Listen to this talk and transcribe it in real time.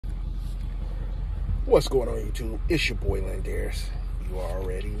What's going on, YouTube? It's your boy Landaris. You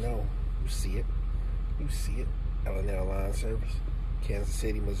already know. You see it. You see it. L&L Line Service, Kansas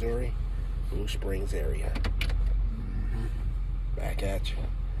City, Missouri, Blue Springs area. Back at you.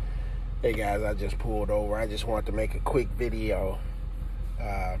 Hey guys, I just pulled over. I just wanted to make a quick video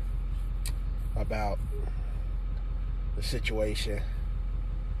about the situation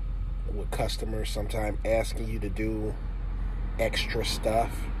with customers sometimes asking you to do extra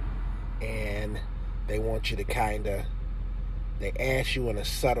stuff, and they want you to they ask you in a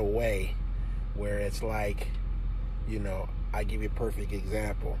subtle way where it's like, you know, I give you a perfect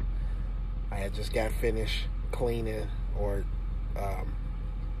example. I had just got finished cleaning or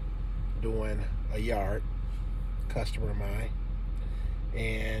doing a yard, customer of mine,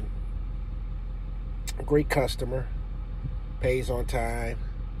 and a great customer, pays on time,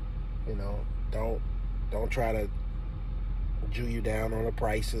 you know, don't try to Jew you down on the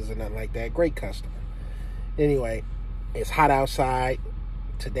prices and nothing like that. Great customer. Anyway, it's hot outside.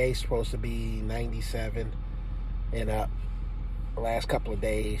 Today's supposed to be 97 and up. The last couple of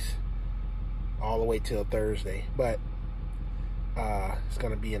days, all the way till Thursday. But it's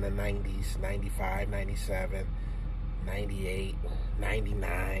going to be in the 90s, 95, 97, 98,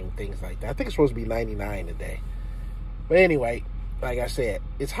 99, things like that. I think it's supposed to be 99 today. But anyway, like I said,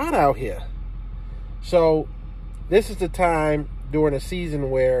 it's hot out here. So this is the time during the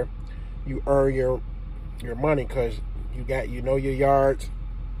season where you earn your money, because you know your yards.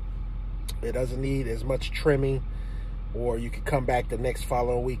 It doesn't need as much trimming, or you can come back the next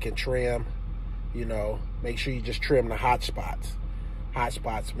following week and trim. You know, make sure you just trim the hot spots. Hot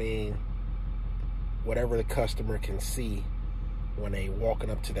spots mean whatever the customer can see when they walking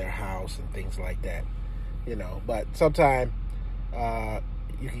up to their house and things like that. You know, but sometimes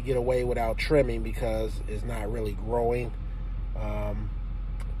you can get away without trimming because it's not really growing,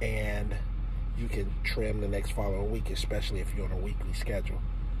 and you can trim the next following week, especially if you're on a weekly schedule.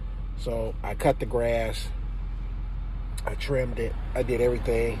 So I cut the grass, I trimmed it, I did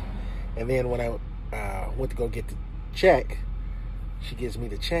everything, and then when I went to go get the check, she gives me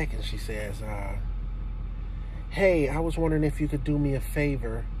the check and she says, hey, I was wondering if you could do me a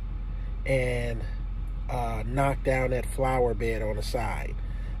favor and knock down that flower bed on the side.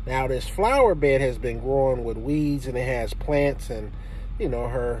 Now this flower bed has been growing with weeds, and it has plants, and you know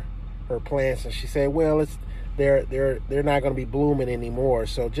her plants, and she said, well, they're not going to be blooming anymore,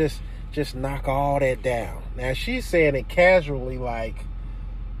 so just knock all that down. Now she's saying it casually, like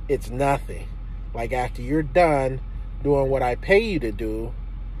it's nothing. Like, after you're done doing what I pay you to do,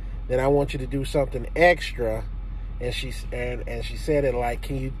 then I want you to do something extra. And she said it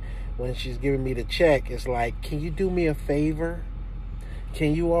like, when she's giving me the check, it's like, can you do me a favor?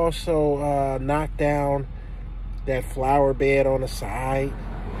 Can you also knock down that flower bed on the side?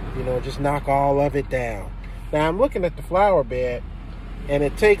 You know, just knock all of it down. Now I'm looking at the flower bed, and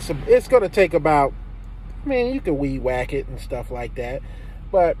it's going to take about, I mean, you can weed whack it and stuff like that,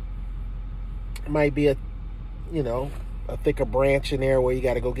 but it might be a thicker branch in there where you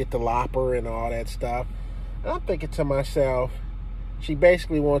got to go get the lopper and all that stuff. And I'm thinking to myself, she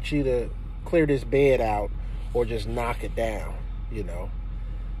basically wants you to clear this bed out or just knock it down, you know.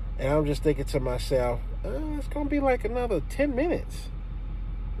 And I'm just thinking to myself, it's going to be like another 10 minutes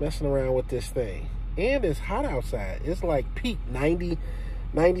messing around with this thing. And it's hot outside. It's like peak 90,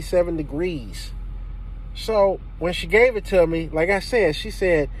 97 degrees. So when she gave it to me, like I said, she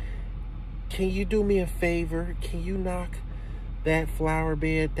said, can you do me a favor? Can you knock that flower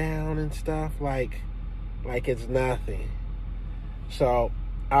bed down and stuff? Like it's nothing. So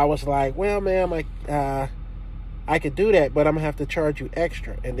I was like, well, ma'am, I could do that, but I'm going to have to charge you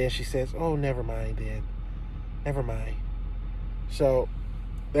extra. And then she says, oh, never mind then. Never mind. So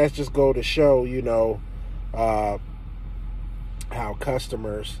that's just go to show, you know, how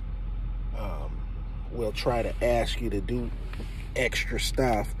customers will try to ask you to do extra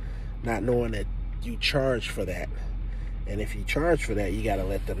stuff, not knowing that you charge for that. And if you charge for that, you got to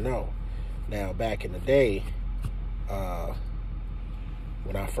let them know. Now, back in the day,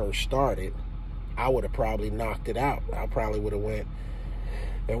 when I first started, I would have probably knocked it out. I probably would have went,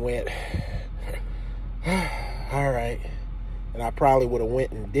 all right. And I probably would have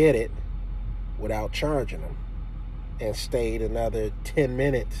went and did it without charging them, and stayed another 10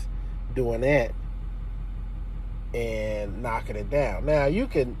 minutes doing that and knocking it down. Now,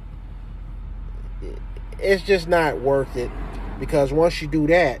 it's just not worth it, because once you do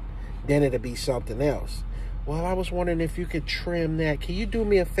that, then it'll be something else. Well, I was wondering if you could trim that. Can you do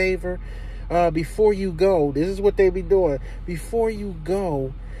me a favor? Before you go, this is what they be doing. Before you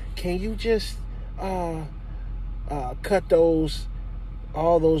go, can you just cut those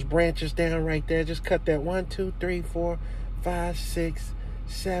all those branches down right there. Just cut that 1, 2, 3, 4, 5, 6,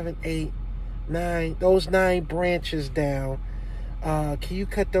 7, 8, 9. Those 9 branches down. Can you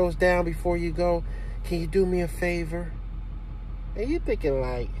cut those down before you go? Can you do me a favor? And you're thinking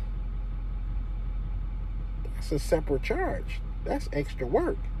like, that's a separate charge. That's extra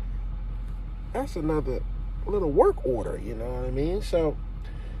work. That's another little work order, you know what I mean? So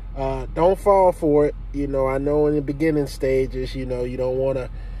don't fall for it. You know, I know in the beginning stages, you know, you don't want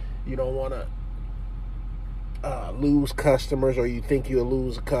to lose customers, or you think you'll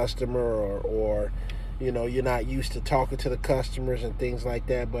lose a customer, or you know, you're not used to talking to the customers and things like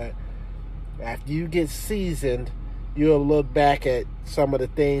that. But after you get seasoned, you'll look back at some of the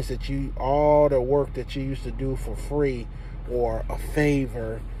things that all the work that you used to do for free or a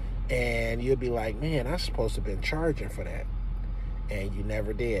favor, and you'll be like, man, I'm supposed to have been charging for that. And you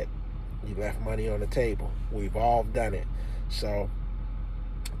never did. You left money on the table. We've all done it. So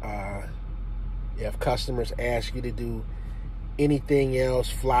if customers ask you to do anything else,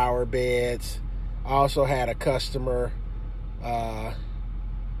 flower beds. I also had a customer,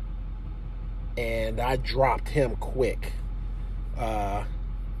 and I dropped him quick.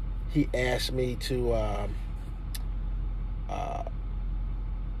 He asked me to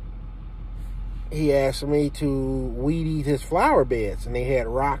weed eat his flower beds, and they had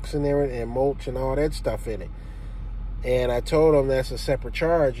rocks in there and mulch and all that stuff in it. And I told him that's a separate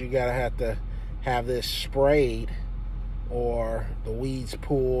charge. You gotta have to have this sprayed or the weeds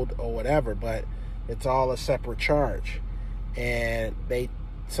pulled or whatever, but it's all a separate charge. And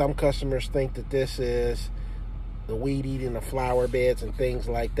some customers think that this is the weed eating the flower beds and things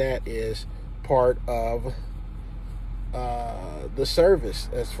like that is part of the service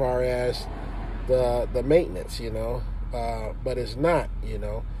as far as the maintenance, you know, but it's not, you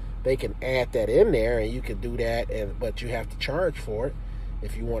know. They can add that in there and you can do that, but you have to charge for it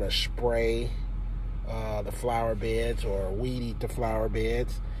if you want to spray the flower beds or weed eat the flower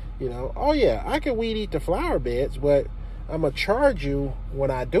beds, you know. Oh yeah, I can weed eat the flower beds, but I'm gonna charge you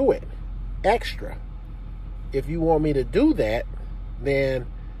when I do it extra. If you want me to do that, then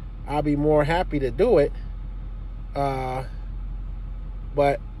I'll be more happy to do it, but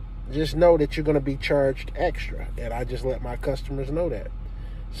just know that you're going to be charged extra, and I just let my customers know that.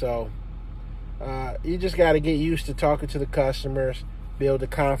 So you just got to get used to talking to the customers, build the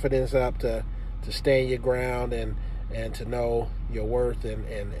confidence up to stand your ground and to know your worth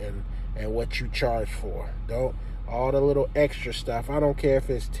and what you charge for. Don't all the little extra stuff. I don't care if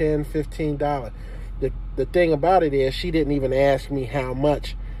it's $10, $15. The thing about it is, she didn't even ask me how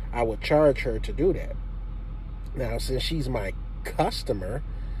much I would charge her to do that. Now, since she's my customer,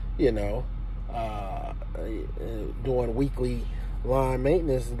 you know, doing weekly lawn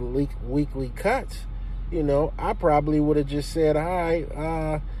maintenance, weekly cuts, you know, I probably would have just said, all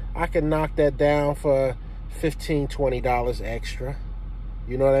right, I can knock that down for $15, $20 extra.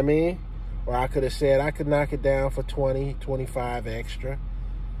 You know what I mean? Or I could have said I could knock it down for $20, $25 extra.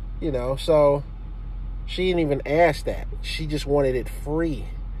 You know, so she didn't even ask that. She just wanted it free.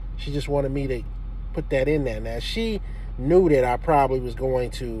 She just wanted me to put that in there. Now, she knew that I probably was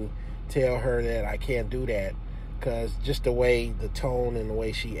going to tell her that I can't do that, because just the way, the tone and the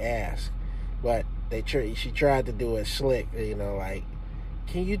way she asked. But she tried to do it slick, you know, like,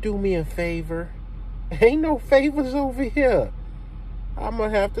 can you do me a favor? Ain't no favors over here. I'm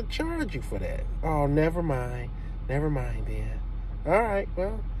going to have to charge you for that. Oh, never mind. Never mind then. All right,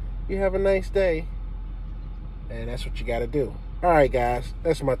 well, you have a nice day. And that's what you got to do. All right, guys,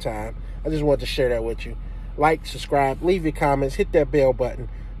 that's my time. I just wanted to share that with you. Like, subscribe, leave your comments, hit that bell button.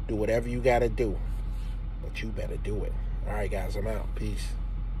 Do whatever you got to do. But you better do it. All right, guys, I'm out. Peace.